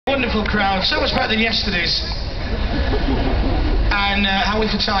Wonderful crowd, so much better than yesterday's. And how are we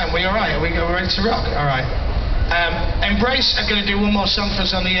for time? We alright? Are we ready to rock? Alright. Embrace are going to do one more song for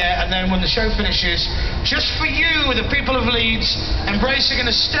us on the air, and then when the show finishes, just for you, the people of Leeds, Embrace are going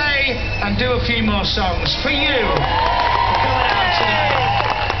to stay and do a few more songs for you. Coming out today.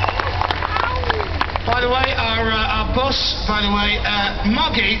 By the way, our boss,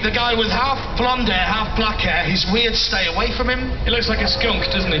 Moggy, the guy with half blonde hair, half black hair, he's weird, stay away from him. He looks like a skunk,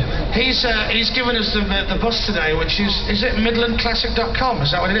 doesn't he? He's given us the bus today, which is it midlandclassic.com?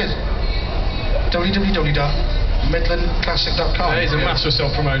 Is that what it is? www.midlandclassic.com. Yeah, he's a master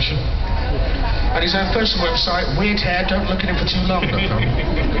self-promotion. And his own personal website, weird hair, don't look at him for too long.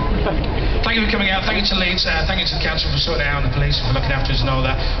 Thank you for coming out, thank you to Leeds, thank you to the council for sorting it out, and the police for looking after us and all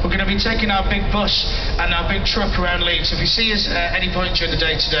that. We're going to be taking our big bus and our big truck around Leeds. If you see us at any point during the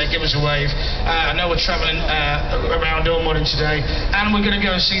day today, give us a wave. I know we're travelling around all morning today, and we're going to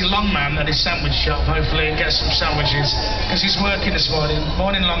go and see Longman at his sandwich shop, hopefully, and get some sandwiches, because he's working this morning.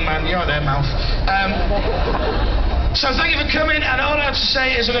 Morning, Longman, you're there, mouth. So thank you for coming, and all I have to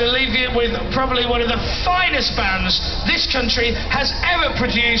say is I'm going to leave you with probably one of the finest bands this country has ever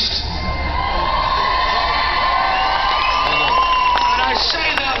produced. And I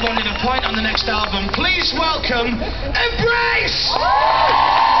say that one in a point on the next album. Please welcome Embrace!